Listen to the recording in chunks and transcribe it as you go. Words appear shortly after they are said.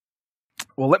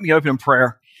Well, let me open in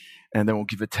prayer, and then we'll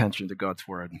give attention to God's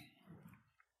word.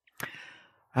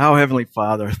 Our Heavenly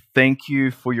Father, thank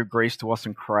you for your grace to us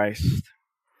in Christ.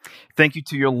 Thank you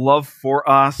to your love for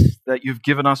us, that you've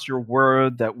given us your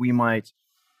word, that we might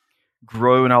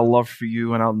grow in our love for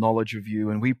you and our knowledge of you.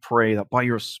 And we pray that by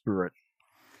your Spirit,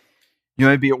 you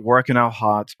may be at work in our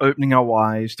hearts, opening our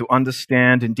eyes to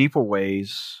understand in deeper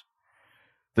ways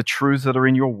the truths that are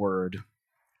in your word,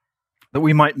 that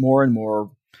we might more and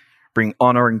more bring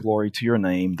honor and glory to your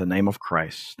name, the name of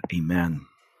Christ. Amen.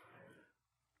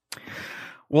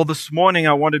 Well, this morning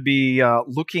I want to be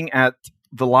looking at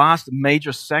the last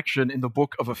major section in the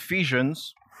book of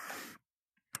Ephesians.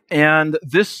 And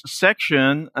this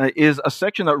section is a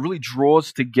section that really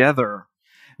draws together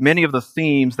many of the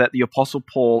themes that the Apostle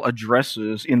Paul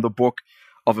addresses in the book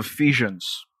of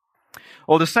Ephesians.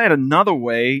 Or to say it another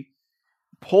way,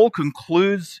 Paul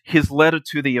concludes his letter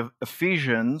to the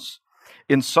Ephesians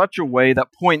in such a way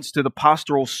that points to the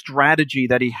pastoral strategy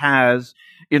that he has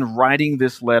in writing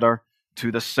this letter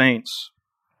to the saints.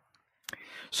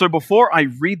 So before I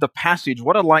read the passage,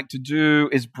 what I'd like to do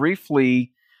is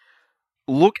briefly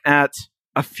look at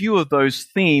a few of those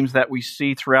themes that we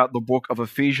see throughout the book of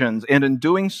Ephesians. And in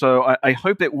doing so, I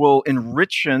hope it will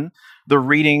enrichen the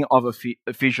reading of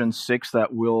Ephesians 6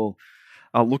 that we'll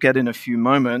look at in a few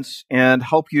moments and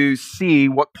help you see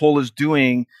what Paul is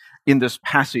doing in this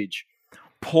passage.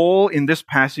 Paul, in this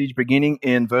passage, beginning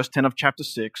in verse 10 of chapter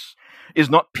 6, is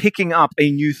not picking up a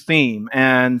new theme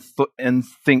and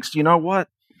thinks, you know what?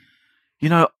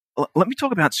 Let me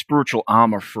talk about spiritual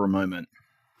armor for a moment.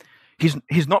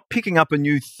 He's not picking up a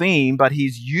new theme, but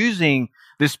he's using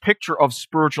this picture of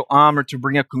spiritual armor to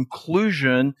bring a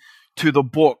conclusion to the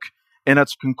book, and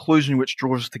its conclusion which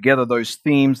draws together those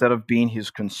themes that have been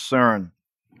his concern.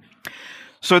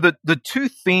 So the two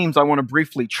themes I want to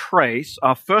briefly trace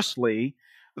are, firstly,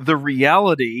 the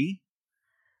reality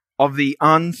of the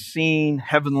unseen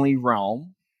heavenly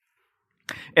realm,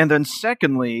 and then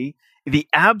secondly, the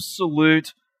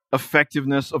absolute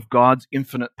effectiveness of God's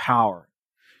infinite power.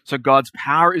 So God's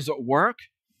power is at work,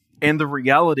 and the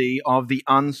reality of the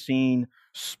unseen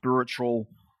spiritual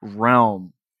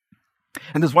realm.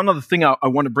 And there's one other thing I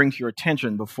want to bring to your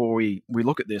attention before we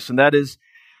look at this, and that is,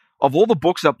 of all the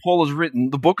books that Paul has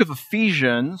written, the book of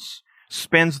Ephesians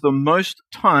spends the most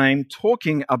time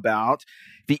talking about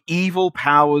the evil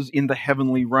powers in the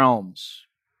heavenly realms.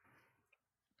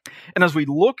 And as we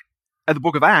look at the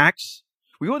book of Acts,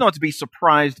 we ought not to be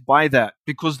surprised by that,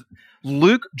 because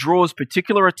Luke draws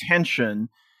particular attention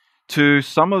to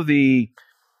some of the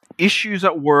issues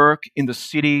at work in the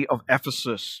city of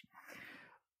Ephesus.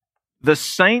 The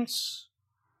saints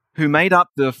who made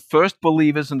up the first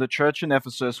believers in the church in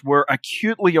Ephesus were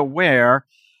acutely aware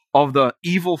of the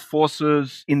evil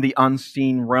forces in the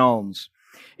unseen realms.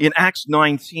 In Acts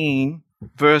 19,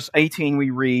 verse 18, we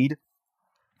read,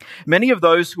 "Many of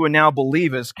those who are now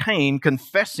believers came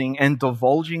confessing and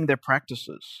divulging their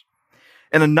practices.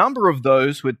 And a number of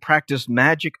those who had practiced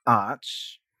magic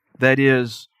arts, that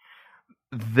is,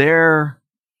 their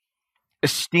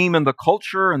esteem in the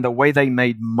culture and the way they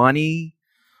made money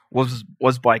was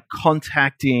by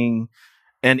contacting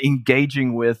and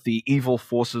engaging with the evil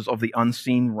forces of the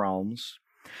unseen realms.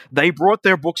 They brought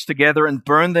their books together and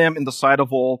burned them in the sight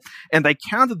of all, and they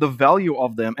counted the value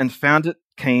of them and found it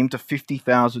came to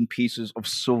 50,000 pieces of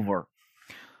silver,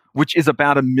 which is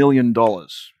about $1 million.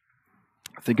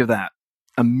 Think of that.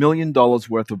 $1 million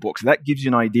worth of books. That gives you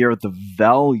an idea of the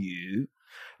value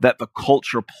that the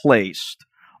culture placed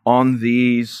on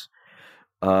these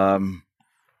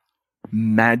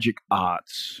magic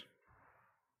arts.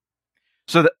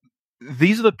 So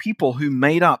these are the people who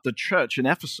made up the church in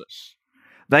Ephesus.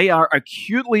 They are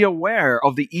acutely aware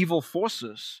of the evil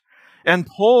forces. And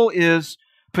Paul is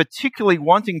particularly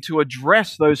wanting to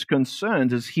address those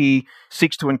concerns as he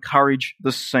seeks to encourage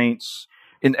the saints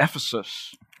in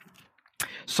Ephesus.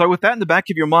 So with that in the back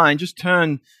of your mind, just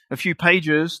turn a few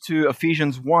pages to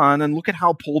Ephesians 1 and look at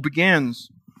how Paul begins.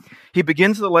 He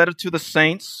begins the letter to the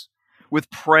saints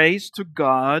with praise to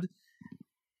God,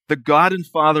 the God and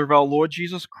Father of our Lord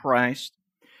Jesus Christ,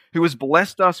 who has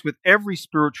blessed us with every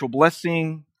spiritual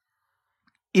blessing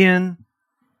in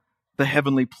the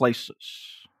heavenly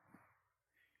places.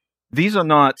 These are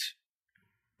not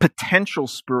potential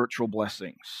spiritual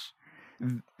blessings.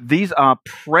 These are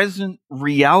present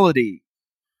reality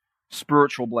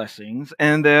spiritual blessings,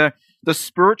 and they're the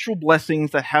spiritual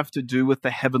blessings that have to do with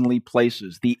the heavenly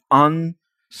places, the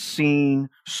unseen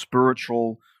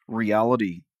spiritual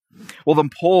reality. Well, then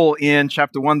Paul in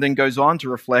chapter 1 then goes on to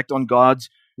reflect on God's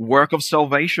work of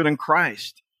salvation in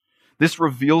Christ. This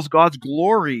reveals God's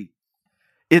glory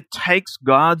It takes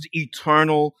God's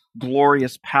eternal,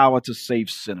 glorious power to save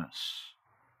sinners.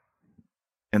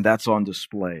 And that's on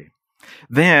display.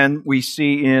 Then we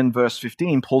see in verse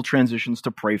 15, Paul transitions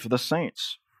to pray for the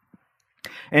saints.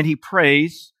 And he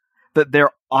prays that their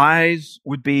eyes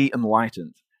would be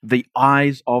enlightened, the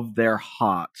eyes of their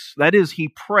hearts. That is, he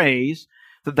prays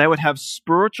that they would have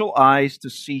spiritual eyes to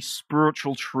see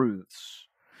spiritual truths.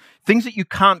 Things that you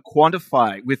can't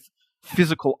quantify with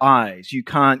physical eyes. You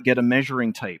can't get a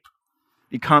measuring tape.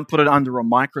 You can't put it under a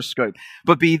microscope.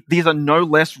 But these are no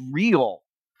less real.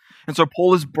 And so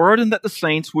Paul is burdened that the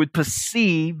saints would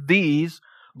perceive these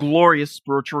glorious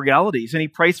spiritual realities. And he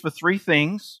prays for three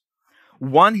things.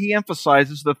 One, he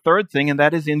emphasizes the third thing, and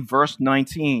that is in verse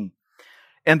 19.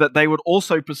 And that they would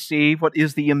also perceive what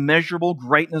is the immeasurable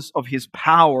greatness of his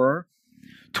power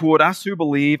toward us who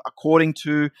believe according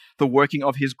to the working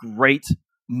of his great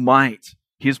might.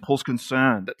 Here's Paul's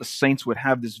concern, that the saints would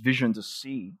have this vision to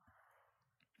see.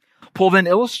 Paul then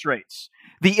illustrates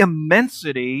the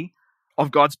immensity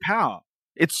of God's power.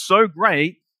 It's so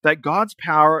great that God's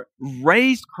power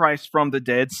raised Christ from the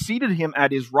dead, seated him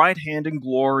at his right hand in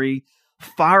glory,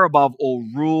 far above all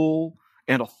rule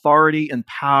and authority and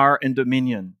power and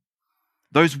dominion.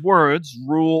 Those words,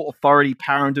 rule, authority,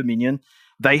 power, and dominion,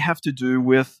 they have to do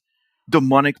with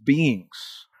demonic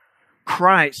beings.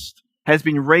 Christ has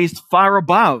been raised far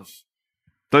above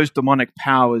those demonic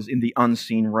powers in the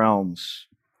unseen realms.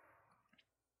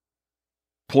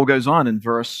 Paul goes on in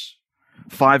verse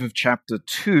 5 of chapter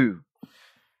 2.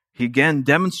 He again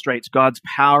demonstrates God's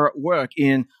power at work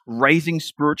in raising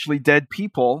spiritually dead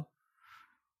people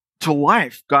to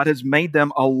life. God has made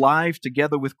them alive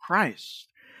together with Christ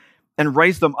and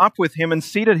raised them up with him and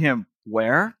seated him.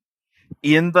 Where?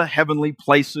 In the heavenly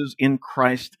places in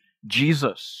Christ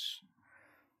Jesus.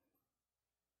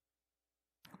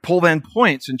 Paul then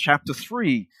points in chapter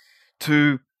 3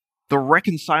 to the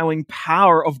reconciling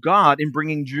power of God in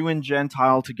bringing Jew and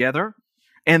Gentile together,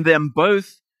 and them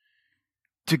both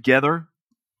together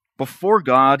before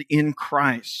God in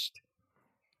Christ.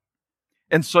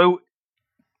 And so,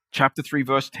 chapter 3,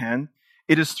 verse 10,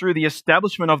 it is through the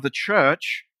establishment of the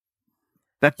church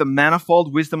that the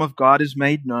manifold wisdom of God is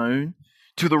made known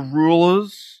to the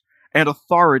rulers and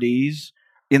authorities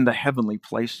in the heavenly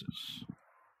places.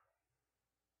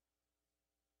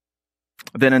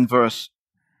 Then in verse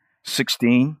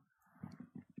 16,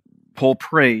 Paul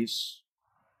prays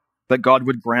that God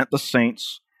would grant the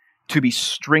saints to be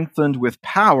strengthened with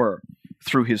power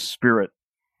through his Spirit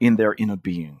in their inner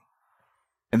being.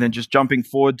 And then just jumping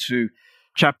forward to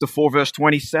chapter 4, verse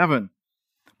 27,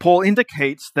 Paul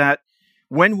indicates that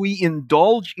when we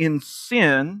indulge in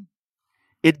sin,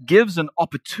 it gives an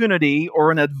opportunity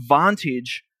or an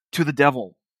advantage to the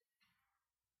devil.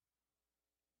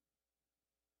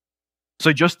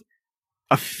 So just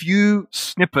a few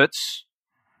snippets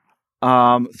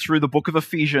through the book of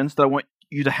Ephesians that I want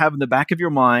you to have in the back of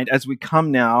your mind as we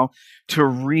come now to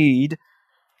read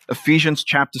Ephesians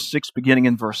chapter 6, beginning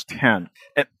in verse 10.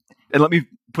 And let me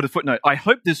put a footnote. I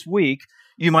hope this week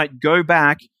you might go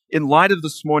back in light of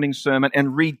this morning's sermon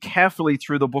and read carefully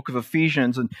through the book of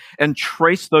Ephesians and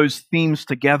trace those themes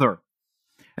together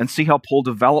and see how Paul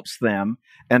develops them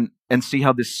and see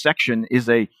how this section is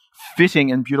a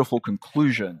fitting and beautiful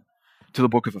conclusion to the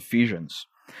book of Ephesians.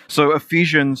 So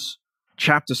Ephesians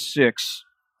chapter 6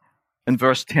 and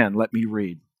verse 10, let me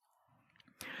read.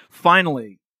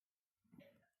 Finally,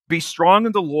 be strong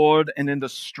in the Lord and in the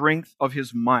strength of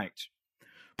his might.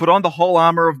 Put on the whole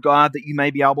armor of God that you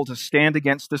may be able to stand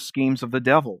against the schemes of the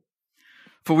devil.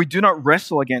 For we do not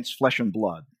wrestle against flesh and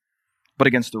blood, but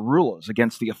against the rulers,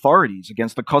 against the authorities,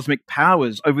 against the cosmic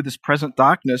powers over this present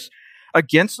darkness,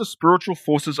 against the spiritual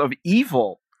forces of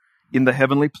evil in the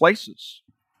heavenly places.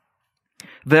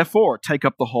 Therefore, take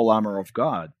up the whole armor of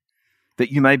God,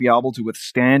 that you may be able to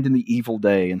withstand in the evil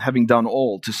day, and having done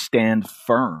all, to stand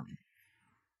firm.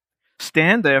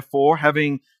 Stand therefore,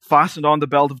 having fastened on the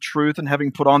belt of truth, and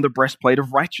having put on the breastplate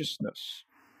of righteousness,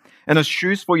 and as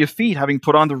shoes for your feet, having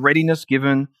put on the readiness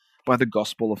given by the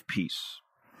gospel of peace.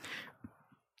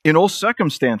 In all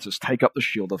circumstances, take up the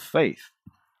shield of faith,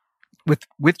 with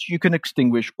which you can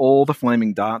extinguish all the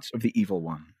flaming darts of the evil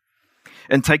one.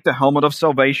 And take the helmet of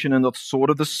salvation and the sword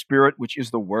of the Spirit, which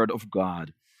is the word of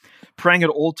God, praying at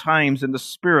all times in the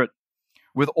Spirit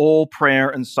with all prayer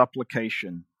and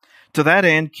supplication. To that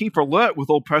end, keep alert with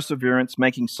all perseverance,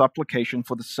 making supplication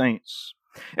for the saints,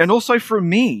 and also for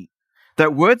me,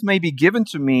 that words may be given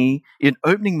to me in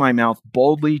opening my mouth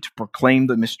boldly to proclaim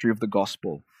the mystery of the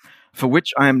gospel, for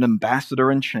which I am an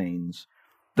ambassador in chains,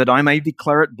 that I may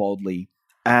declare it boldly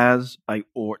as I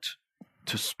ought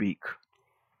to speak.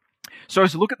 So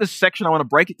as we look at this section, I want to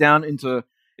break it down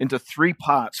into three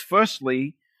parts.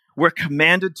 Firstly, we're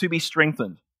commanded to be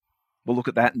strengthened. We'll look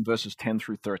at that in verses 10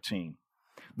 through 13.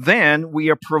 Then we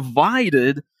are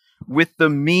provided with the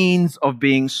means of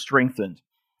being strengthened,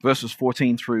 verses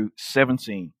 14 through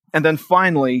 17. And then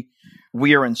finally,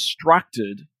 we are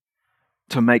instructed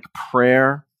to make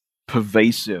prayer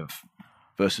pervasive,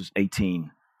 verses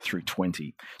 18 through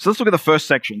 20. So let's look at the first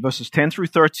section, verses 10 through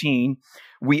 13.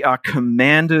 We are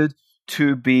commanded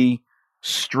to be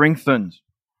strengthened.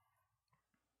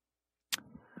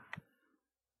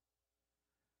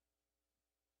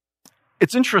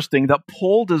 It's interesting that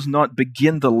Paul does not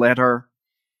begin the letter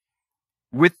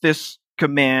with this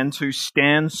command to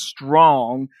stand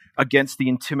strong against the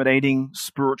intimidating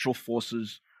spiritual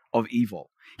forces of evil.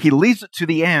 He leaves it to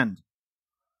the end.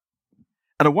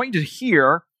 And I want you to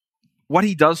hear what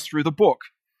he does through the book.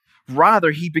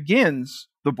 Rather, he begins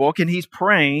the book and he's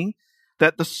praying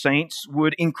that the saints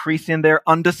would increase in their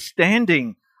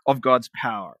understanding of God's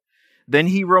power. Then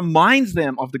he reminds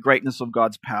them of the greatness of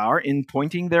God's power in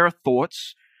pointing their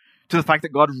thoughts to the fact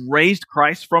that God raised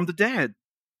Christ from the dead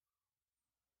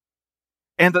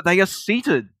and that they are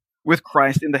seated with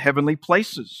Christ in the heavenly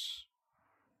places,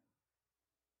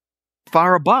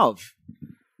 far above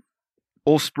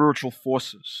all spiritual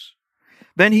forces.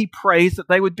 Then he prays that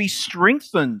they would be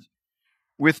strengthened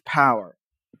with power.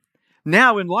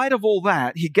 Now, in light of all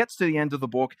that, he gets to the end of the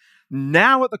book.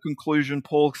 Now, at the conclusion,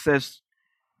 Paul says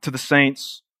to the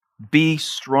saints, be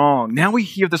strong. Now we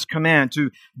hear this command to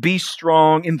be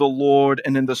strong in the Lord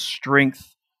and in the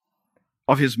strength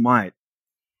of his might.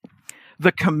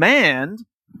 The command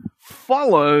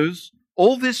follows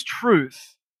all this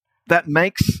truth that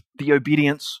makes the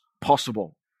obedience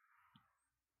possible.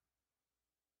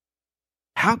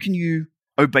 How can you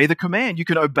obey the command? You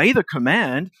can obey the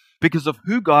command because of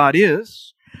who God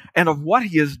is and of what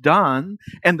he has done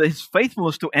and his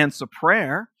faithfulness to answer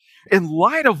prayer. In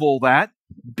light of all that,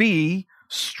 be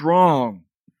strong.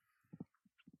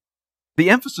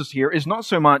 The emphasis here is not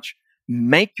so much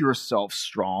make yourself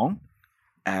strong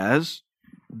as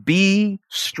be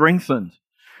strengthened.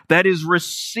 That is,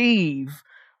 receive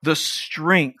the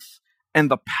strength and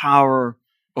the power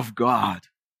of God.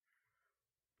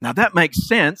 Now that makes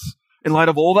sense in light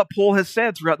of all that Paul has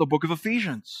said throughout the book of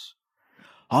Ephesians.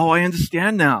 Oh, I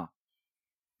understand now.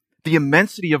 The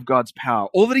immensity of God's power,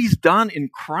 all that he's done in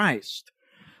Christ.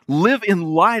 Live in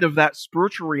light of that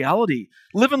spiritual reality.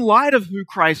 Live in light of who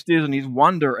Christ is and his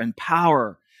wonder and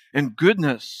power and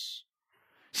goodness.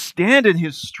 Stand in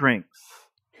his strength.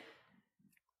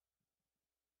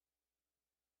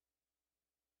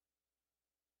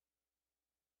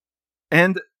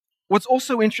 And what's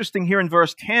also interesting here in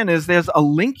verse 10 is there's a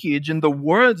linkage in the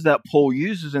words that Paul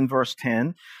uses in verse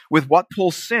 10 with what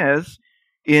Paul says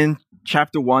in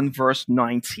chapter 1, verse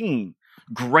 19.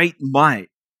 Great might,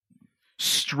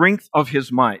 strength of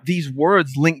his might. These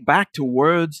words link back to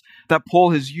words that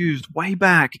Paul has used way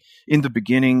back in the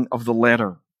beginning of the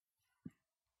letter.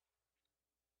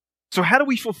 So how do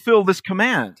we fulfill this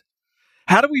command?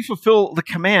 How do we fulfill the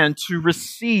command to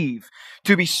receive,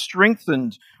 to be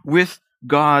strengthened with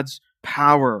God's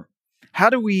power? How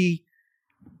do we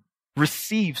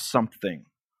receive something?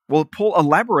 Well, Paul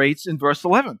elaborates in verse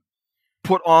 11.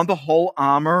 Put on the whole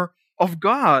armor of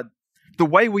God. The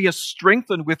way we are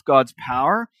strengthened with God's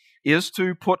power is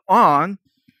to put on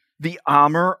the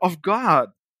armor of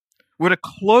God. We're to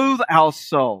clothe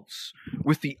ourselves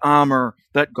with the armor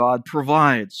that God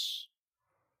provides.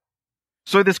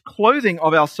 So this clothing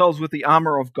of ourselves with the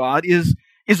armor of God is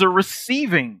a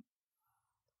receiving.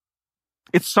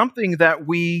 It's something that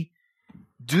we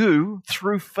do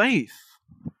through faith.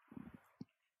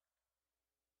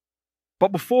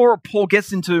 But before Paul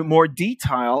gets into more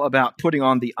detail about putting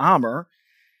on the armor,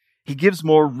 he gives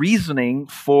more reasoning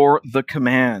for the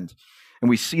command. And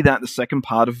we see that in the second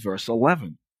part of verse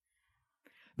 11.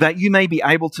 That you may be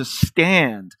able to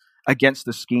stand against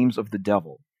the schemes of the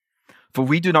devil. For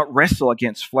we do not wrestle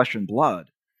against flesh and blood,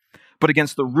 but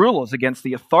against the rulers, against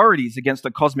the authorities, against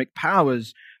the cosmic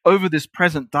powers over this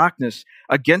present darkness,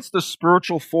 against the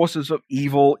spiritual forces of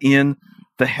evil in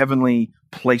the heavenly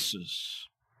places.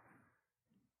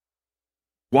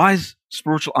 Why is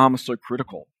spiritual armor so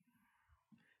critical?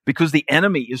 Because the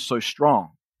enemy is so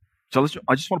strong. So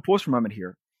I just want to pause for a moment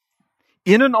here.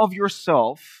 In and of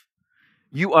yourself,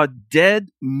 you are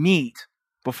dead meat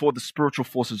before the spiritual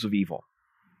forces of evil.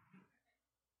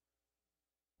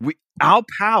 Our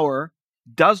power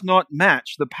does not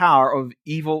match the power of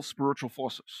evil spiritual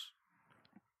forces.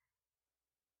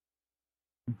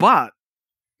 But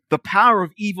the power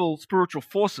of evil spiritual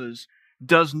forces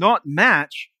does not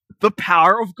match the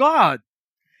power of God.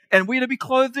 And we're to be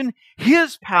clothed in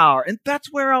his power. And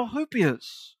that's where our hope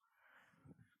is.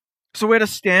 So we're to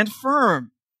stand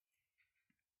firm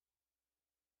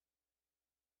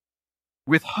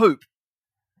with hope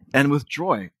and with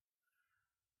joy.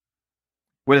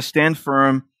 We're to stand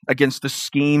firm against the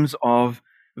schemes of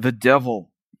the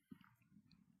devil.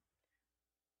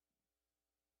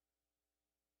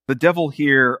 The devil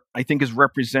here, I think, is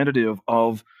representative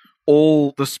of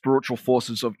all the spiritual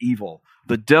forces of evil.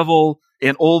 The devil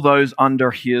and all those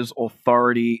under his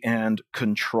authority and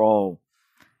control.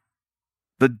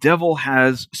 The devil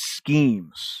has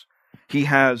schemes. He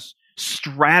has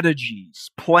strategies,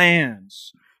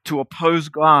 plans to oppose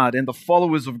God and the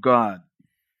followers of God.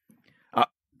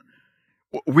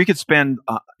 We could spend,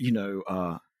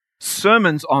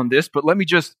 sermons on this, but let me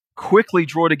just quickly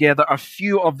draw together a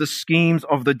few of the schemes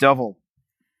of the devil.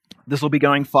 This will be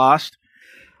going fast,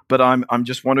 but I'm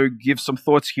just want to give some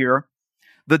thoughts here.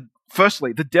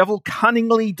 Firstly, the devil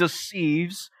cunningly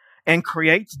deceives and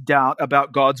creates doubt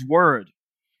about God's word.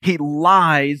 He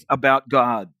lies about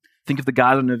God. Think of the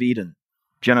Garden of Eden,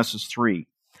 Genesis 3,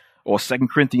 or 2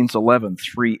 Corinthians 11,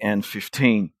 3 and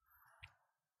 15.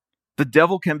 The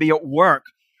devil can be at work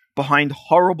behind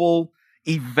horrible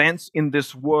events in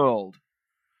this world.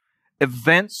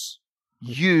 Events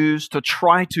used to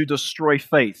try to destroy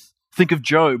faith. Think of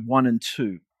Job 1 and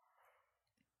 2.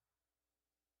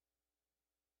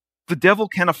 The devil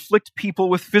can afflict people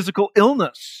with physical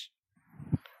illness.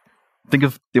 Think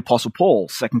of the Apostle Paul,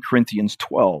 2 Corinthians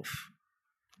 12.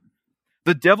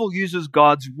 The devil uses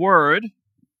God's word. I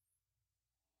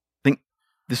think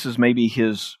this is maybe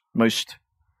his most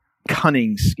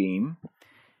cunning scheme.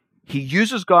 He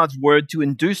uses God's word to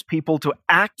induce people to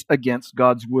act against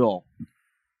God's will.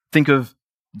 Think of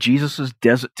Jesus'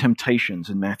 desert temptations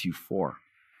in Matthew 4.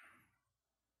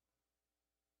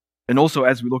 And also,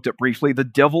 as we looked at briefly, the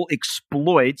devil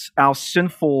exploits our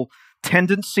sinful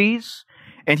tendencies,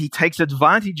 and he takes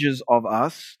advantage of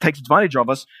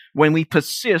us when we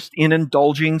persist in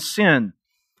indulging sin.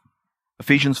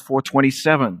 Ephesians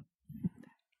 4:27,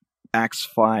 Acts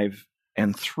 5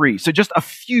 and 3. So just a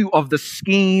few of the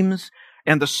schemes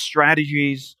and the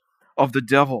strategies of the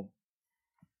devil.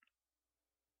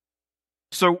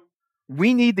 So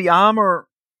we need the armor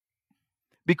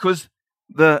because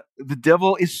the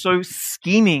devil is so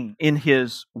scheming in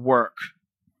his work.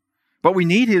 But we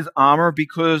need his armor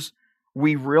because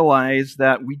we realize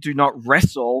that we do not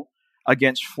wrestle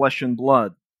against flesh and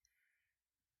blood.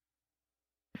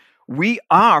 We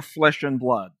are flesh and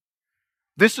blood.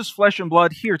 This is flesh and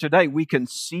blood here today. We can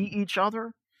see each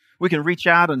other. We can reach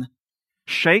out and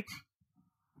shake,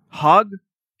 hug,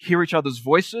 hear each other's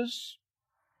voices.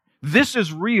 This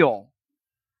is real.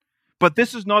 But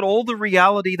this is not all the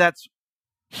reality that's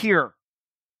here.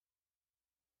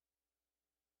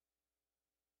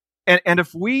 And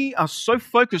if we are so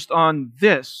focused on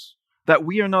this that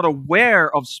we are not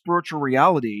aware of spiritual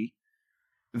reality,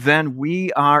 then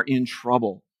we are in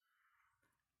trouble.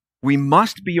 We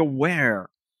must be aware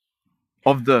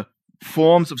of the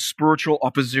forms of spiritual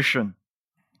opposition.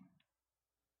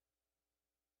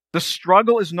 The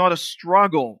struggle is not a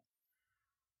struggle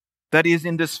that is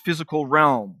in this physical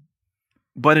realm,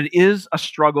 but it is a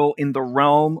struggle in the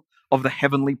realm of the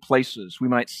heavenly places. We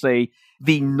might say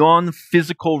the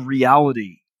non-physical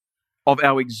reality of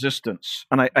our existence.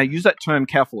 And I use that term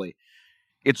carefully.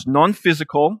 It's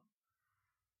non-physical.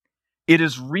 It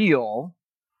is real.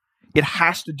 It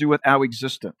has to do with our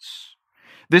existence.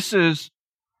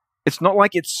 It's not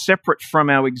like it's separate from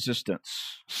our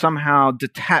existence, somehow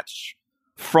detached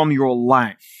from your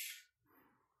life.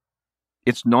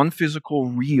 It's non-physical,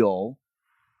 real,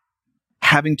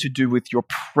 having to do with your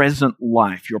present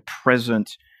life, your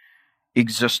present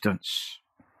existence.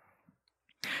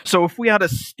 So if we are to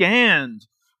stand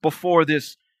before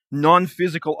this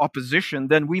non-physical opposition,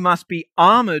 then we must be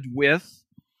armored with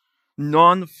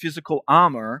non-physical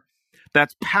armor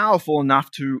that's powerful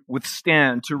enough to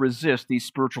withstand, to resist these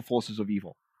spiritual forces of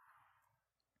evil.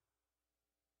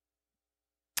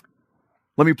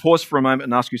 Let me pause for a moment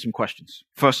and ask you some questions.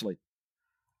 Firstly,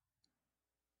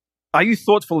 are you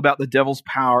thoughtful about the devil's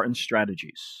power and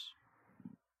strategies?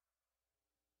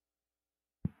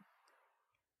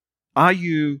 Are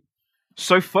you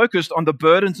so focused on the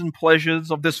burdens and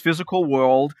pleasures of this physical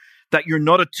world that you're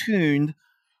not attuned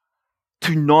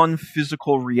to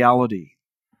non-physical reality?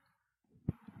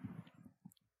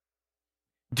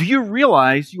 Do you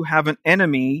realize you have an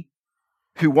enemy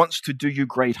who wants to do you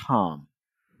great harm?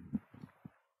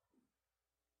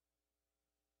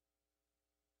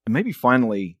 And maybe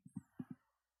finally,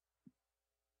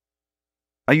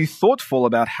 are you thoughtful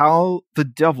about how the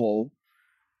devil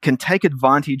can take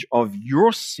advantage of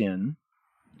your sin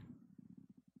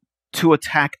to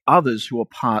attack others who are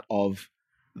part of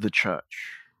the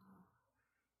church.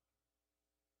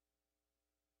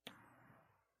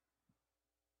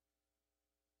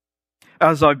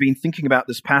 As I've been thinking about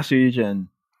this passage and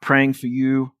praying for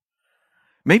you,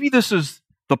 maybe this is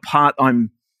the part I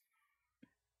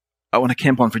want to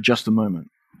camp on for just a moment.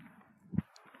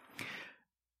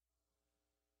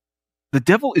 The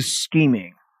devil is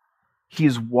scheming. He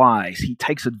is wise. He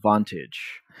takes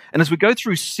advantage. And as we go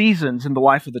through seasons in the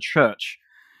life of the church,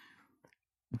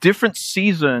 different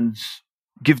seasons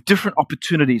give different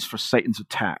opportunities for Satan's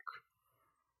attack.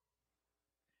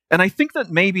 And I think that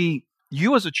maybe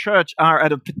you as a church are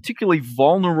at a particularly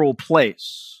vulnerable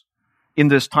place in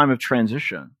this time of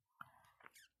transition.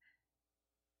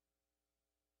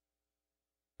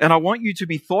 And I want you to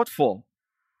be thoughtful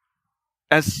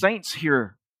as saints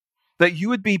here, that you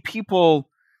would be people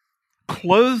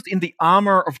clothed in the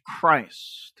armor of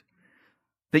Christ,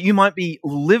 that you might be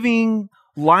living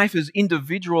life as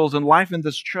individuals and life in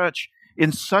this church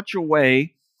in such a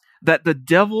way that the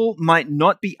devil might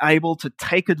not be able to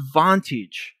take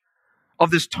advantage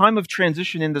of this time of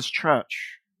transition in this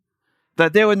church,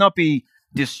 that there would not be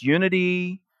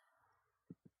disunity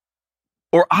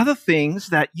or other things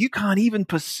that you can't even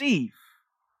perceive.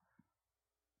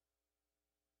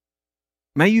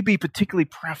 May you be particularly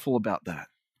prayerful about that.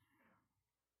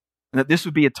 And that this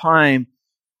would be a time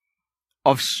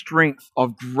of strength,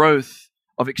 of growth,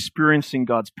 of experiencing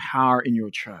God's power in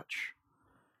your church.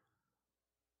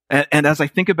 And as I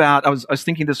think about, I was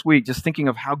thinking this week, just thinking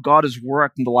of how God has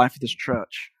worked in the life of this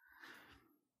church.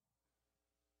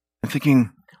 And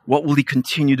thinking, what will He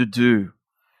continue to do?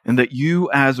 And that you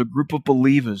as a group of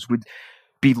believers would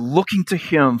be looking to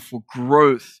Him for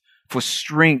growth, for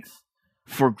strength,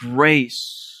 for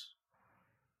grace.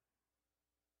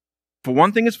 For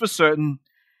one thing is for certain,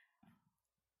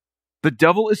 the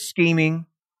devil is scheming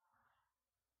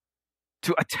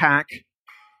to attack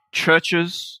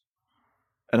churches,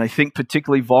 and I think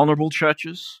particularly vulnerable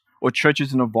churches, or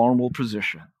churches in a vulnerable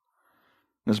position.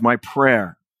 It's my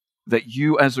prayer that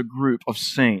you as a group of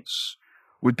saints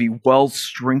would be well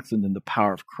strengthened in the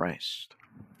power of Christ.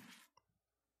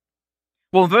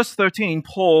 Well, in verse 13,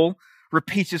 Paul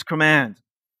repeats his command.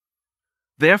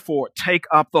 Therefore, take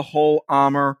up the whole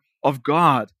armor of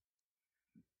God,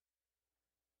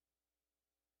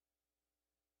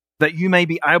 that you may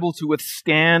be able to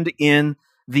withstand in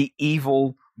the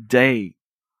evil day.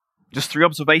 Just 3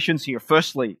 observations here.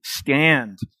 Firstly,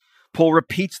 stand. Paul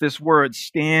repeats this word,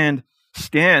 stand,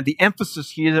 stand. The emphasis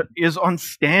here is on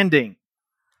standing.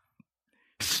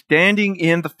 Standing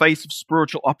in the face of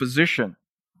spiritual opposition.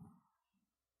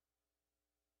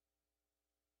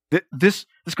 This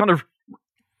kind of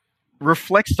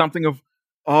reflects something of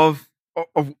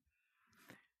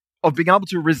being able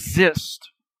to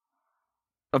resist,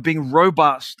 of being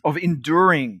robust, of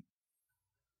enduring.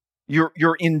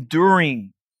 You're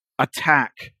enduring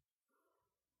attack.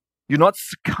 You're not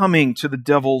succumbing to the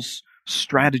devil's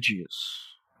strategies.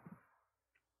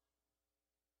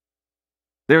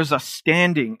 There's a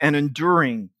standing and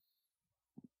enduring.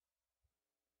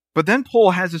 But then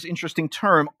Paul has this interesting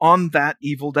term, on that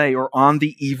evil day, or on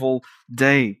the evil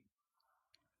day.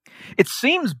 It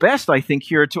seems best, I think,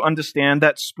 here to understand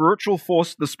that the spiritual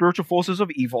forces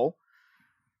of evil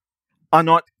are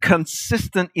not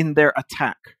consistent in their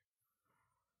attack.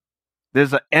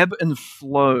 There's an ebb and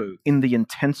flow in the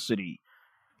intensity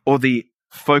or the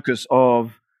focus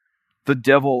of the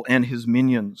devil and his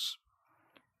minions.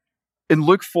 In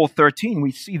Luke 4:13,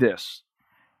 we see this.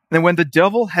 And when the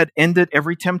devil had ended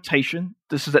every temptation,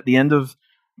 this is at the end of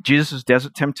Jesus'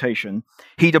 desert temptation,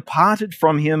 he departed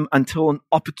from him until an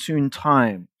opportune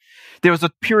time. There was a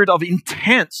period of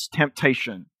intense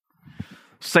temptation.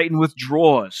 Satan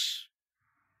withdraws.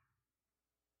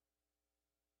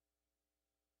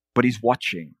 But he's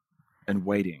watching and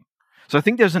waiting. So I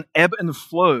think there's an ebb and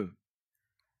flow.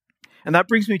 And that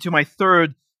brings me to my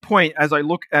third point as I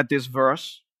look at this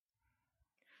verse.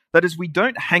 That is, we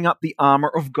don't hang up the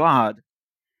armor of God.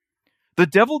 The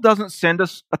devil doesn't send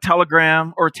us a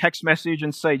telegram or a text message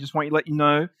and say, just want to let you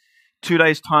know, 2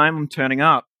 days' time, I'm turning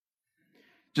up.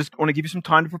 Just want to give you some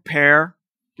time to prepare,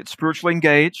 get spiritually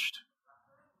engaged.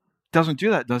 Doesn't do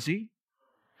that, does he?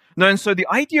 No, and so the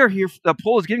idea here that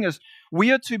Paul is giving us,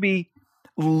 we are to be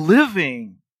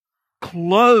living,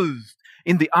 clothed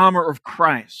in the armor of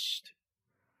Christ.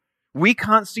 We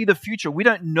can't see the future. We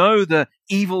don't know the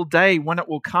evil day when it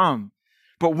will come.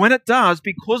 But when it does,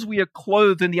 because we are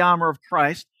clothed in the armor of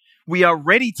Christ, we are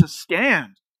ready to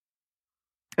stand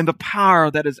in the power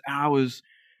that is ours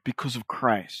because of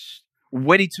Christ.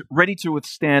 ready to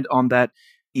withstand on that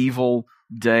evil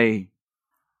day.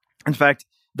 In fact,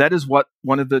 that is what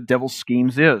one of the devil's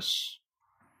schemes is.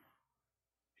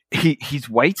 He's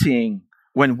waiting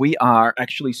when we are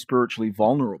actually spiritually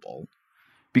vulnerable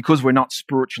because we're not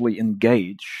spiritually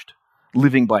engaged,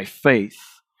 living by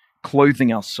faith,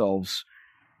 clothing ourselves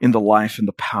in the life and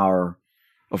the power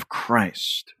of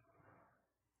Christ.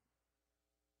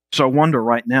 So I wonder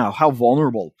right now, how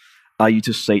vulnerable are you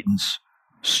to Satan's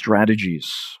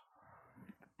strategies?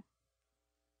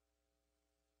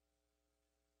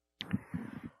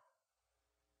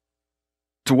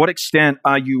 To what extent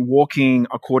are you walking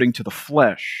according to the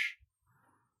flesh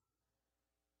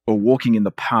or walking in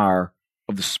the power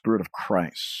of the Spirit of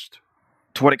Christ?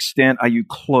 To what extent are you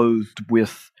clothed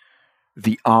with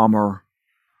the armor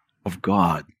of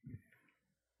God?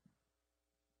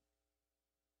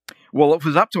 Well, if it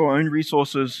was up to our own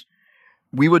resources,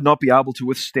 we would not be able to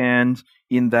withstand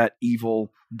in that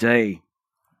evil day.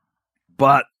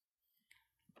 But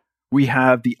we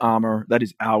have the armor that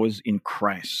is ours in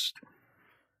Christ.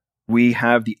 We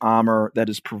have the armor that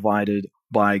is provided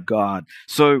by God.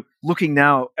 So looking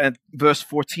now at verse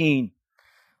 14,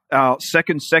 our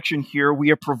second section here,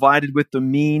 we are provided with the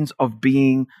means of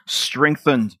being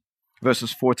strengthened.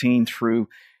 Verses 14 through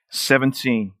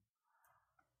 17.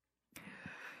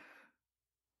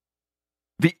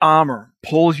 The armor.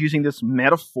 Paul is using this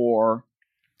metaphor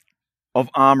of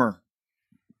armor.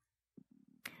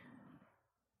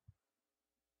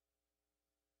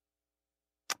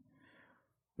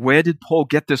 Where did Paul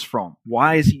get this from?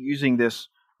 Why is he using this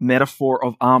metaphor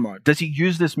of armor? Does he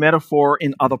use this metaphor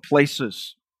in other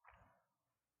places?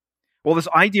 Well, this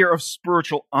idea of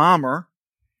spiritual armor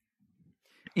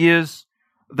is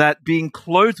that being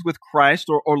clothed with Christ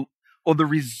or the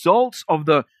results of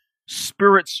the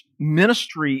Spirit's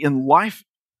ministry in life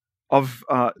of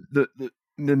the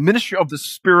ministry of the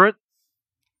Spirit,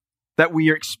 that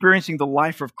we are experiencing the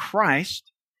life of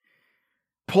Christ.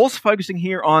 Paul's focusing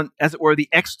here on, as it were, the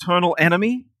external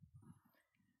enemy.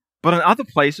 But in other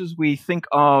places, we think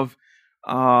of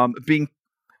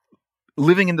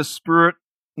living in the Spirit,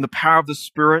 in the power of the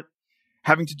Spirit,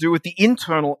 having to do with the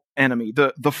internal enemy,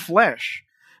 the flesh.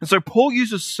 And so Paul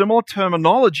uses similar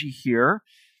terminology here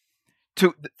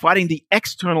to fighting the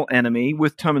external enemy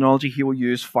with terminology he will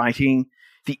use fighting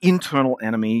the internal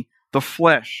enemy, the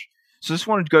flesh. So I just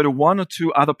wanted to go to one or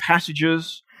two other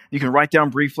passages you can write down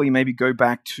briefly, maybe go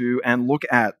back to and look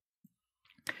at.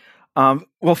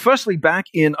 Well, firstly, back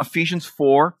in Ephesians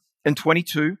 4 and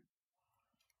 22,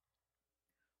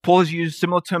 Paul has used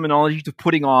similar terminology to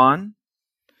putting on,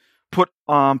 put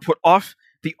off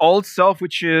the old self,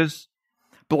 which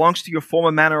belongs to your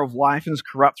former manner of life and is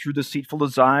corrupt through deceitful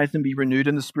desires, and be renewed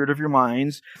in the spirit of your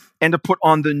minds, and to put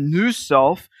on the new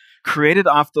self, created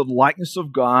after the likeness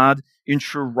of God in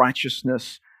true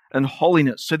righteousness and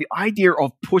holiness. So the idea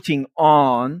of putting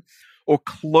on or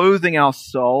clothing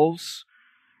ourselves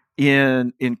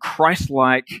in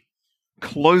Christ-like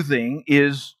clothing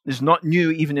is not new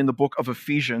even in the book of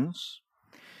Ephesians.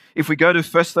 If we go to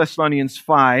 1 Thessalonians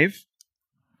 5,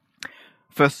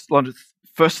 1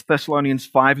 Thessalonians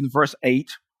 5 and verse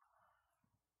 8,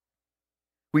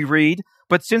 we read,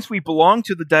 "But since we belong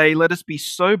to the day, let us be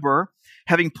sober,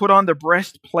 having put on the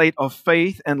breastplate of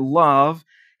faith and love,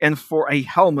 and for a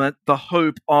helmet, the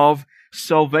hope of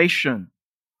salvation."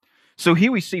 So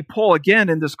here we see Paul again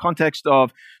in this context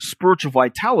of spiritual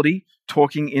vitality,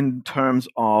 talking in terms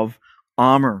of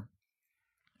armor.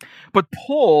 But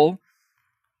Paul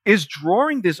is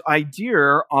drawing this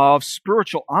idea of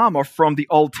spiritual armor from the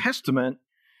Old Testament,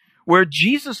 where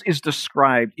Jesus is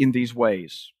described in these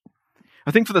ways.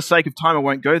 I think for the sake of time, I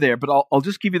won't go there, but I'll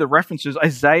just give you the references.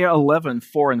 Isaiah 11,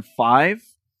 4 and 5,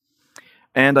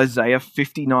 and Isaiah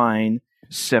 59,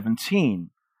 17.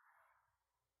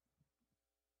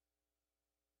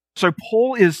 So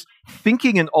Paul is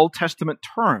thinking in Old Testament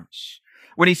terms.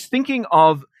 When he's thinking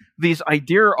of this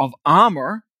idea of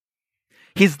armor,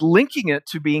 he's linking it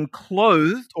to being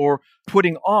clothed or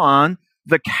putting on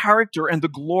the character and the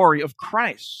glory of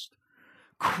Christ.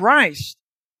 Christ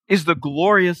is the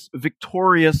glorious,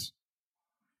 victorious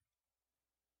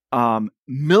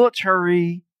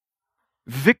military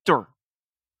victor.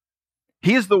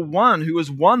 He is the one who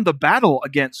has won the battle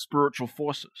against spiritual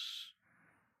forces.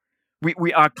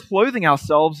 We are clothing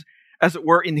ourselves, as it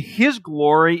were, in His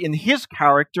glory, in His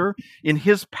character, in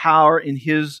His power, in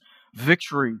His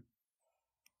victory.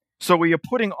 So we are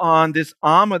putting on this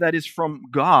armor that is from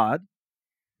God,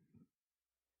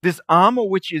 this armor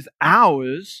which is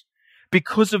ours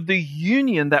because of the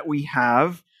union that we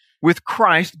have with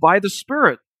Christ by the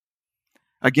Spirit.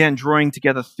 Again, drawing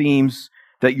together themes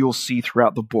that you'll see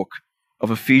throughout the book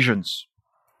of Ephesians.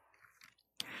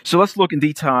 So let's look in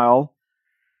detail.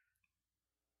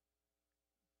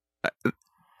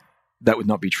 That would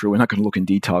not be true. We're not going to look in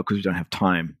detail because we don't have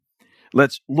time.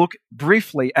 Let's look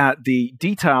briefly at the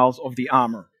details of the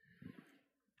armor.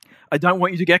 I don't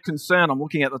want you to get concerned. I'm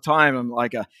looking at the time. I'm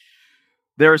like,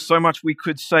 there is so much we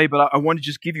could say, but I want to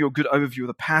just give you a good overview of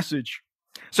the passage.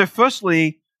 So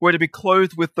firstly, we're to be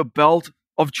clothed with the belt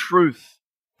of truth.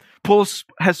 Paul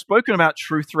has spoken about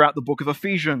truth throughout the book of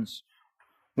Ephesians.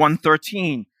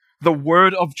 1:13, the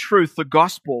word of truth, the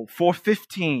gospel.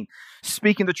 4:15,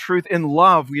 speaking the truth in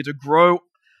love. We are to grow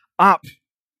up.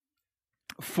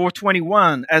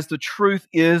 4:21, as the truth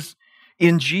is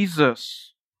in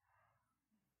Jesus.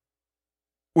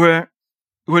 We're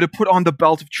to put on the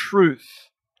belt of truth.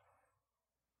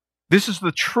 This is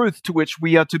the truth to which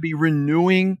we are to be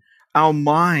renewing our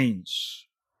minds.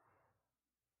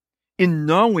 In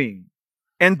knowing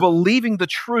and believing the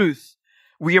truth,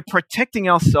 we are protecting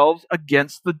ourselves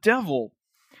against the devil,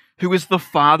 who is the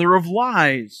father of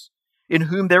lies, in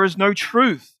whom there is no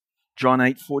truth. John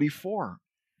 8:44.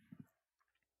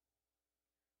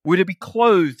 We're to be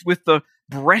clothed with the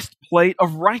breastplate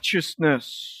of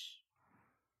righteousness.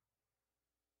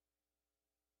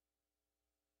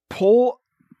 Paul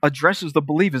addresses the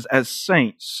believers as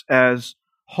saints, as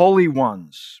holy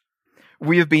ones.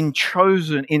 We have been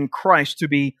chosen in Christ to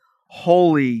be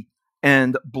holy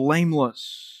and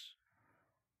blameless.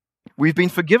 We've been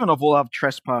forgiven of all our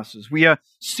trespasses. We are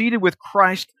seated with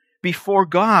Christ before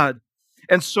God.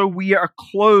 And so we are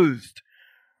clothed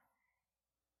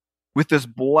with this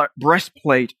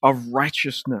breastplate of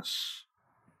righteousness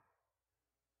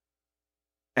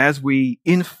as we,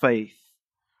 in faith,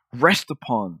 rest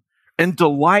upon and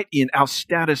delight in our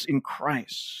status in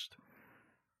Christ.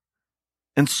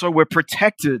 And so we're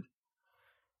protected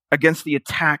against the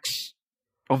attacks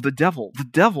of the devil. The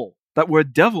devil, that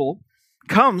word devil,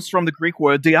 comes from the Greek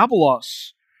word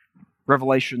diabolos.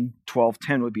 Revelation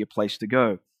 12:10 would be a place to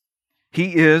go.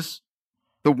 He is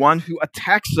the one who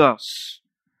attacks us,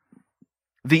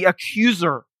 the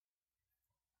accuser.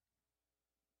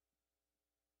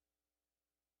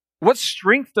 What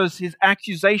strength does his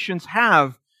accusations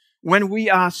have when we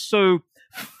are so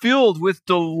filled with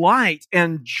delight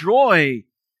and joy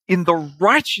in the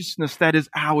righteousness that is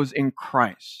ours in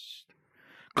Christ?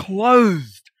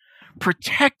 Clothed,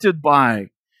 protected by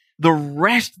the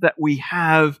rest that we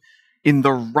have in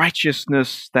the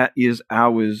righteousness that is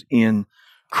ours in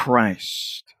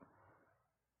Christ.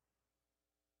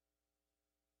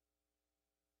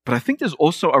 But I think there's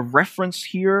also a reference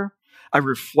here, a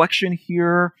reflection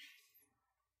here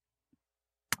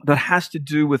that has to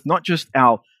do with not just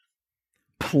our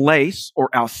place or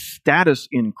our status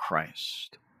in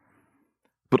Christ,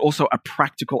 but also a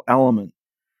practical element.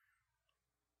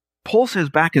 Paul says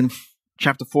back in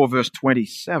chapter 4, verse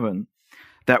 27,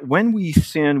 that when we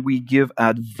sin, we give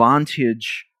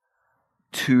advantage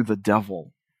to the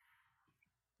devil.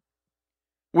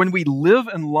 When we live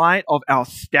in light of our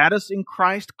status in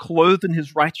Christ, clothed in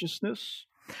his righteousness,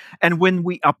 and when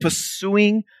we are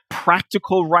pursuing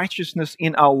practical righteousness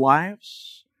in our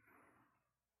lives,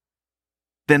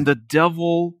 then the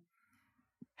devil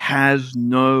has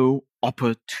no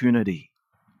opportunity.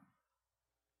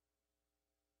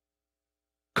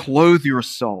 Clothe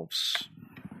yourselves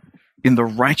in the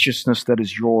righteousness that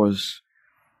is yours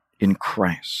in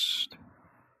Christ.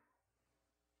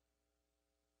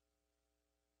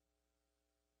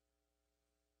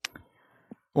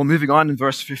 Well, moving on in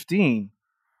verse 15,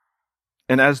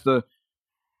 and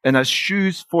as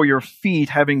shoes for your feet,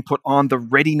 having put on the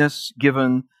readiness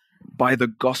given by the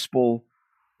gospel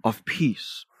of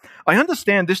peace. I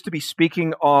understand this to be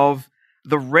speaking of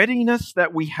the readiness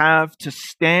that we have to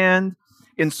stand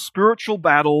in spiritual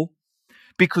battle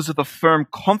because of the firm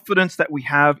confidence that we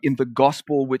have in the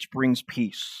gospel which brings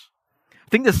peace. I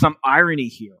think there's some irony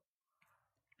here.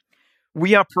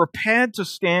 We are prepared to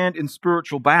stand in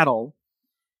spiritual battle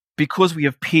because we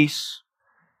have peace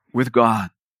with God.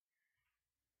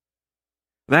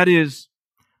 That is,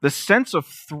 the sense of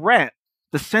threat,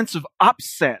 the sense of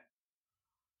upset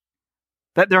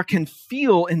that there can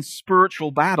feel in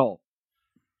spiritual battle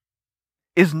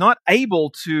is not able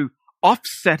to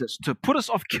offset us, to put us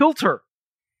off kilter,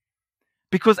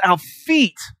 because our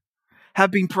feet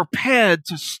have been prepared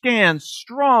to stand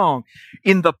strong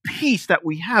in the peace that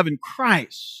we have in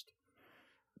Christ.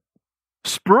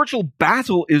 Spiritual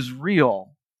battle is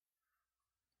real,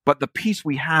 but the peace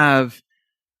we have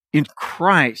in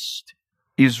Christ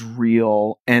is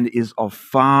real and is of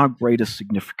far greater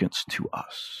significance to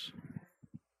us.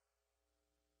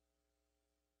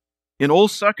 In all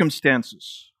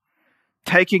circumstances,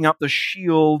 taking up the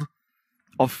shield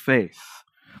of faith?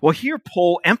 Well, here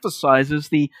Paul emphasizes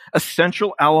the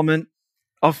essential element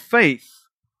of faith.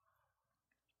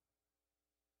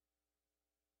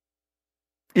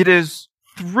 It is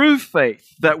through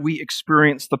faith that we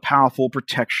experience the powerful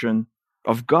protection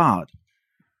of God.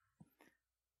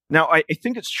 Now, I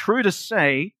think it's true to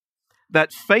say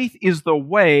that faith is the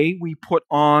way we put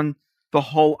on the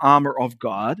whole armor of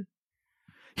God.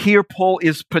 Here, Paul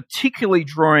is particularly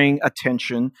drawing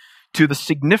attention to the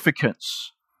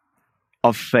significance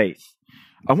of faith.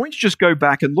 I want you to just go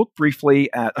back and look briefly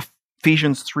at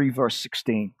Ephesians 3, verse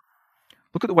 16.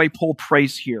 Look at the way Paul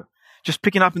prays here. Just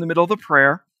picking up in the middle of the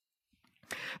prayer,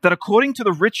 that according to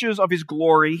the riches of his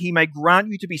glory, he may grant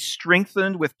you to be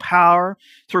strengthened with power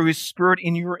through his Spirit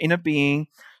in your inner being,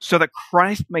 so that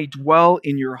Christ may dwell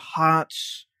in your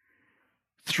hearts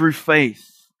through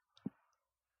faith.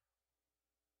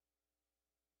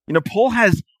 You know, Paul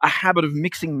has a habit of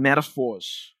mixing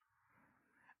metaphors.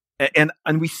 And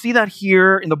we see that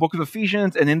here in the book of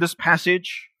Ephesians and in this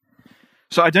passage.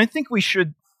 So I don't think we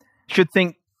should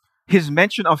think his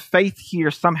mention of faith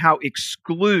here somehow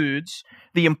excludes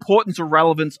the importance or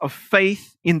relevance of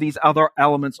faith in these other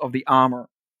elements of the armor.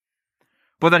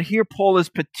 But that here Paul is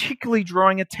particularly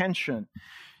drawing attention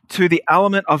to the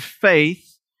element of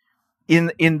faith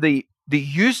in the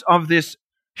use of this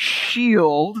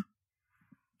shield,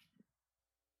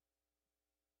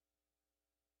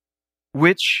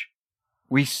 which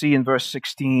we see in verse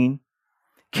 16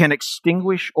 can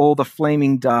extinguish all the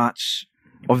flaming darts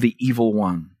of the evil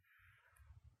one.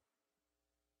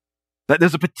 That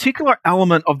there's a particular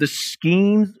element of the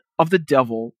schemes of the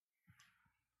devil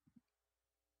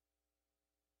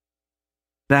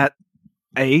that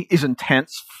is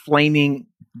intense, flaming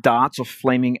darts or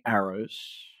flaming arrows.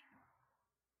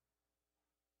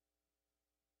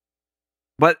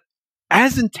 But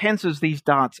as intense as these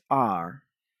darts are,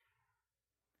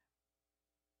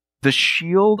 the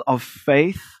shield of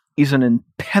faith is an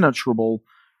impenetrable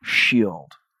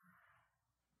shield.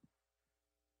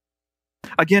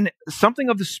 Again, something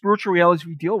of the spiritual realities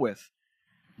we deal with.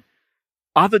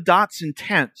 Are the darts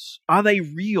intense? Are they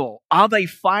real? Are they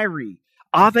fiery?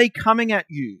 Are they coming at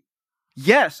you?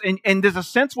 Yes, and there's a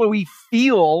sense where we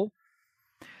feel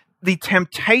the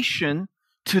temptation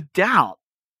to doubt.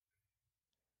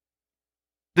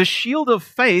 The shield of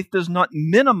faith does not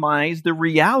minimize the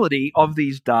reality of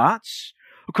these darts,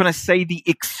 or can I say the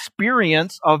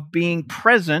experience of being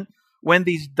present when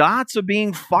these darts are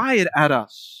being fired at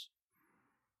us.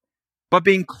 But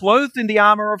being clothed in the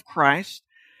armor of Christ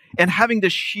and having the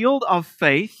shield of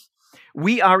faith,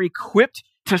 we are equipped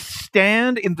to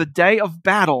stand in the day of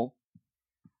battle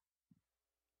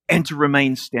and to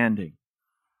remain standing.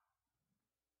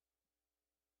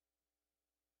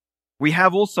 We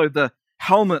have also the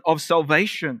helmet of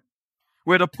salvation.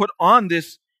 We're to put on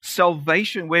this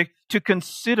salvation. We're to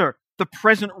consider the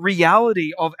present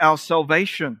reality of our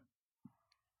salvation.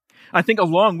 I think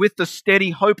along with the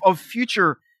steady hope of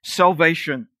future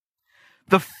salvation,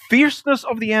 the fierceness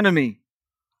of the enemy,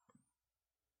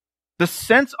 the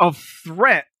sense of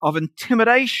threat, of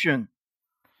intimidation,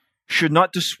 should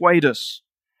not dissuade us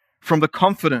from the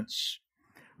confidence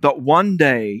that one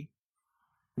day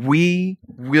we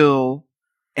will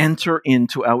enter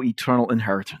into our eternal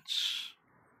inheritance.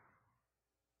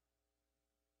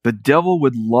 The devil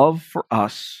would love for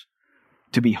us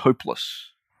to be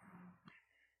hopeless,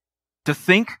 to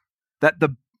think that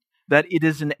it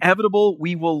is inevitable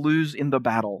we will lose in the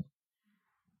battle.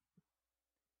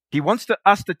 He wants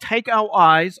us to take our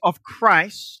eyes off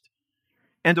Christ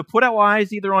and to put our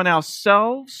eyes either on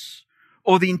ourselves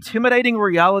or the intimidating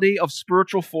reality of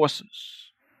spiritual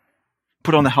forces.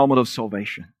 Put on the helmet of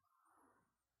salvation.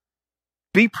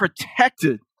 Be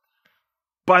protected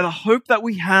by the hope that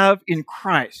we have in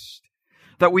Christ,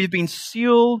 that we've been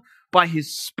sealed by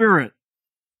His Spirit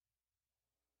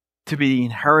to be the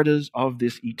inheritors of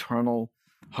this eternal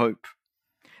hope.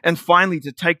 And finally,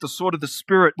 to take the sword of the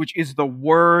Spirit, which is the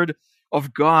Word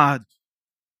of God.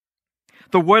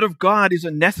 The Word of God is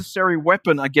a necessary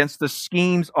weapon against the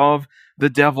schemes of the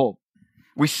devil.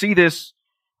 We see this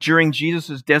during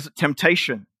Jesus' desert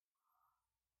temptation.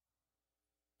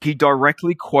 He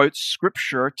directly quotes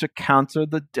Scripture to counter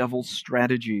the devil's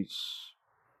strategies.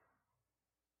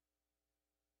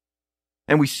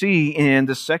 And we see in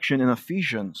this section in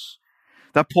Ephesians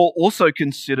that Paul also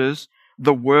considers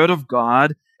the Word of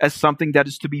God as something that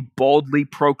is to be boldly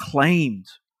proclaimed.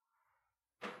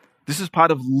 This is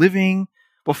part of living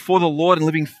before the Lord and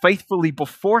living faithfully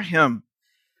before Him.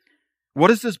 What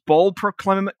is this bold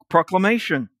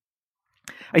proclamation?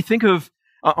 I think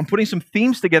I'm putting some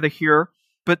themes together here,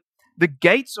 but the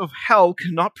gates of hell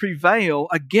cannot prevail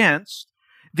against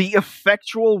the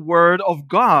effectual word of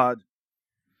God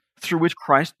through which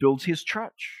Christ builds his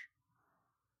church.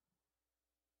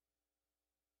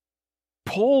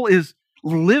 Paul is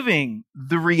living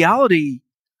the reality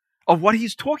of what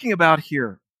he's talking about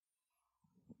here.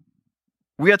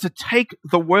 We are to take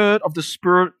the word of the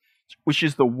Spirit, which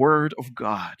is the word of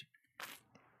God.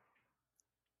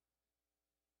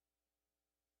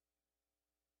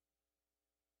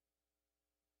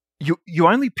 You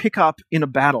only pick up in a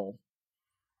battle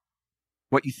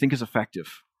what you think is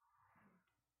effective.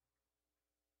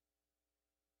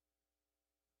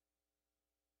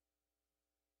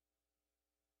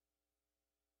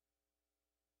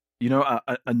 You know,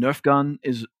 a Nerf gun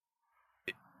is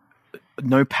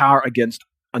no power against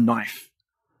a knife.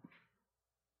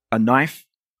 A knife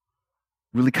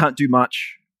really can't do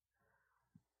much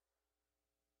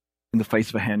in the face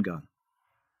of a handgun.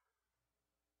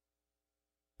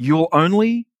 You'll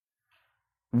only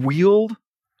wield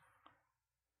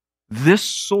this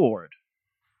sword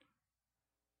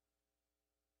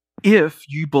if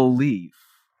you believe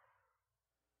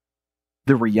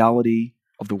the reality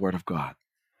of the Word of God.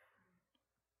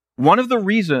 One of the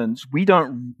reasons we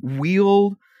don't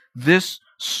wield this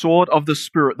sword of the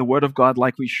Spirit, the Word of God,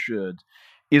 like we should,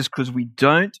 is because we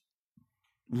don't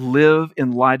live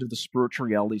in light of the spiritual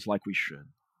realities like we should.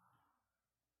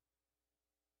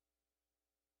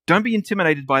 Don't be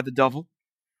intimidated by the devil.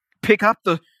 Pick up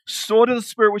the sword of the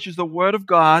Spirit, which is the Word of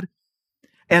God,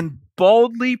 and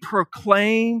boldly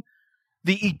proclaim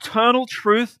the eternal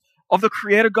truth of the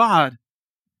Creator God,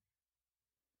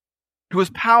 who is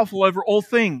powerful over all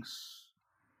things,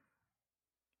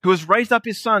 who has raised up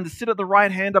his Son to sit at the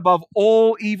right hand above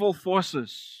all evil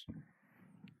forces.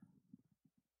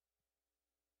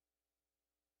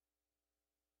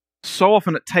 So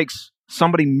often it takes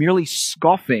somebody merely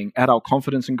scoffing at our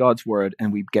confidence in God's word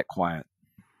and we get quiet.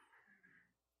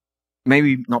 May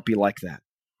we not be like that.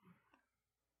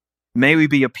 May we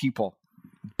be a people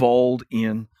bold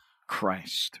in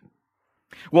Christ.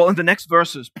 Well, in the next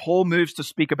verses, Paul moves to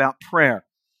speak about prayer.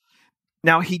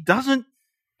 Now, he doesn't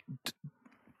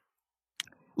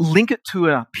link it to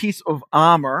a piece of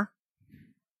armor,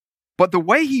 but the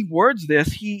way he words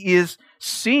this, he is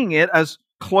seeing it as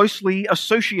closely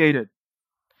associated.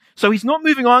 So he's not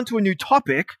moving on to a new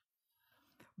topic,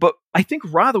 but I think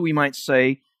rather we might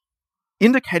say,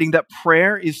 indicating that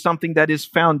prayer is something that is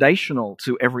foundational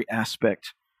to every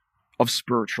aspect of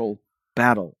spiritual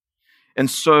battle. And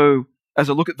so, as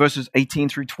I look at verses 18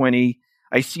 through 20,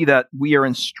 I see that we are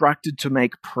instructed to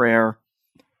make prayer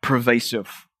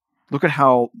pervasive. Look at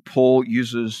how Paul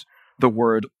uses the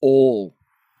word all.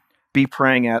 Be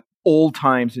praying at all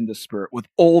times in the Spirit, with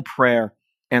all prayer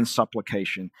and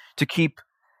supplication.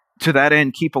 To that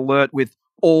end, keep alert with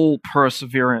all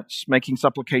perseverance, making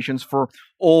supplications for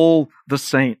all the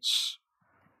saints.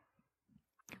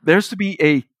 There's to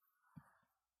be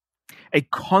a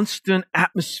constant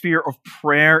atmosphere of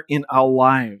prayer in our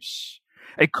lives,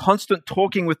 a constant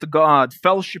talking with the God,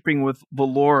 fellowshipping with the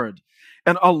Lord,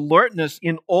 an alertness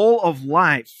in all of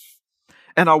life,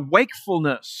 and a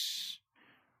wakefulness.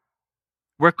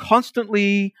 We're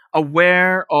constantly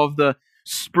aware of the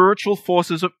spiritual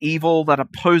forces of evil that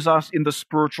oppose us in the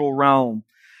spiritual realm.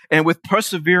 And with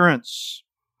perseverance,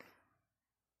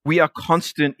 we are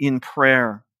constant in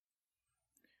prayer.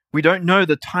 We don't know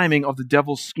the timing of the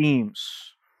devil's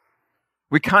schemes.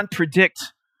 We can't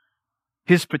predict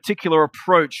his particular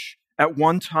approach at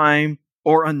one time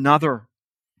or another.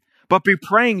 But be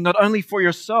praying not only for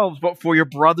yourselves, but for your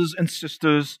brothers and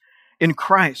sisters in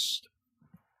Christ.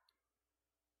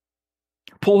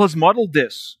 Paul has modeled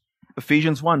this.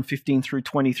 Ephesians 1, 15 through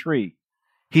 23.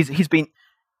 He's been,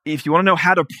 if you want to know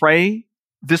how to pray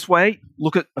this way,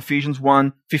 look at Ephesians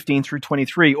 1, 15 through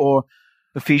 23, or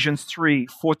Ephesians 3,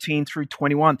 14 through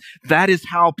 21. That is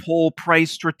how Paul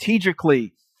prays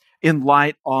strategically in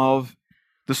light of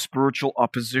the spiritual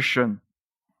opposition.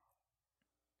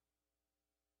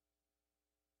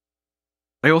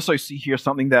 I also see here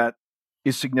something that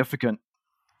is significant.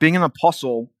 Being an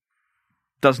apostle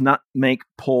does not make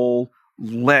Paul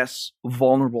less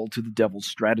vulnerable to the devil's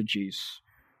strategies.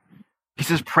 He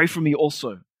says, pray for me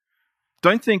also.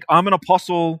 Don't think I'm an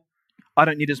apostle, I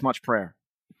don't need as much prayer.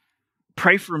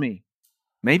 Pray for me.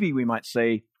 Maybe we might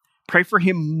say, pray for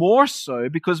him more so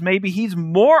because maybe he's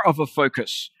more of a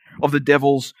focus of the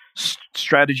devil's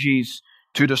strategies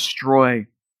to destroy.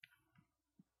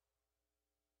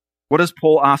 What does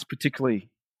Paul ask particularly?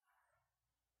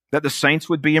 That the saints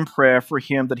would be in prayer for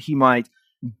him, that he might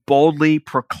boldly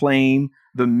proclaim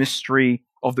the mystery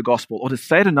of the gospel. Or to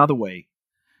say it another way,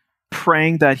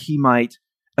 praying that he might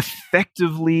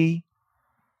effectively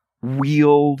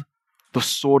wield the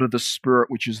sword of the Spirit,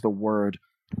 which is the Word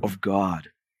of God.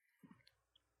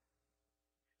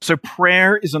 So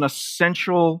prayer is an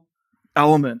essential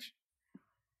element.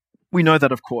 We know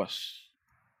that, of course.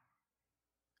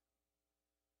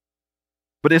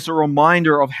 But it's a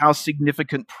reminder of how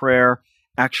significant prayer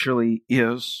actually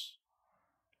is.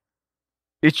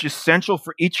 It's essential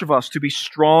for each of us to be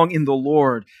strong in the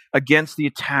Lord against the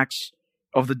attacks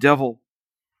of the devil.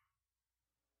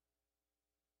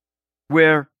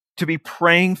 We're to be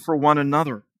praying for one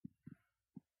another,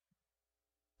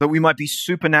 that we might be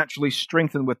supernaturally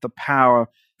strengthened with the power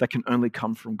that can only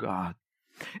come from God.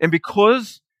 And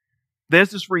because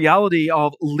there's this reality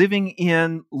of living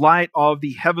in light of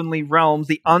the heavenly realms,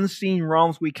 the unseen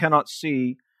realms we cannot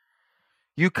see,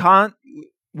 you can't,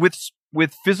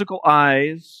 with physical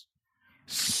eyes,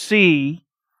 see,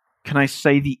 can I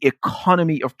say, the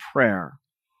economy of prayer.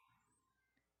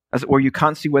 As it were, you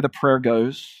can't see where the prayer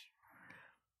goes.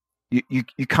 You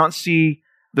can't see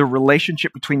the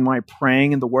relationship between my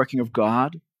praying and the working of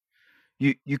God.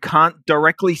 You can't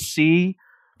directly see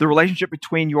the relationship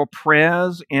between your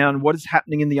prayers and what is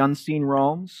happening in the unseen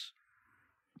realms.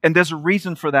 And there's a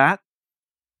reason for that.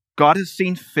 God has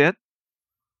seen fit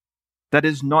that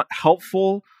is not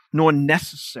helpful nor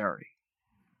necessary.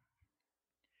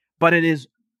 But it is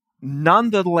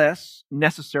nonetheless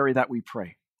necessary that we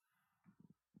pray.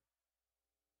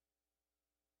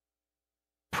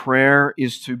 Prayer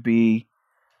is to be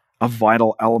a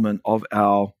vital element of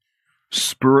our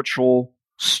spiritual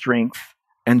strength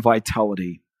and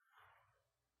vitality,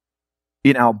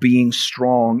 in our being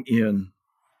strong in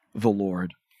the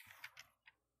Lord.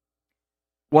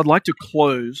 Well, I'd like to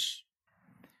close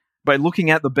by looking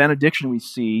at the benediction we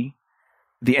see,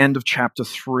 the end of chapter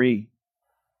 3.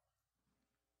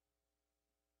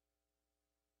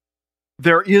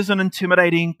 There is an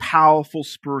intimidating, powerful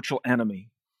spiritual enemy.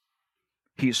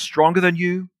 He is stronger than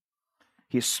you.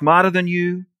 He is smarter than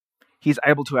you. He's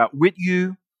able to outwit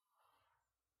you.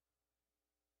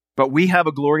 But we have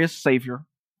a glorious Savior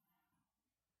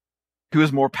who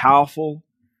is more powerful,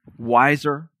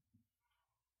 wiser,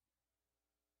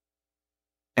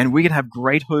 and we can have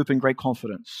great hope and great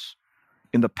confidence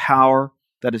in the power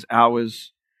that is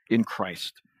ours in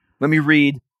Christ. Let me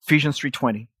read Ephesians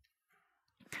 3:20.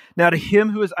 Now to him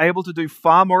who is able to do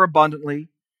far more abundantly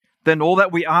than all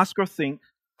that we ask or think,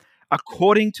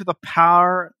 according to the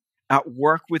power at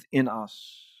work within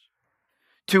us,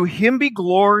 to him be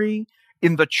glory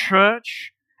in the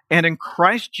church and in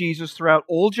Christ Jesus throughout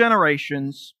all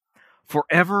generations,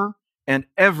 forever and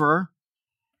ever.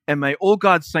 And may all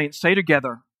God's saints say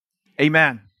together,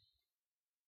 Amen.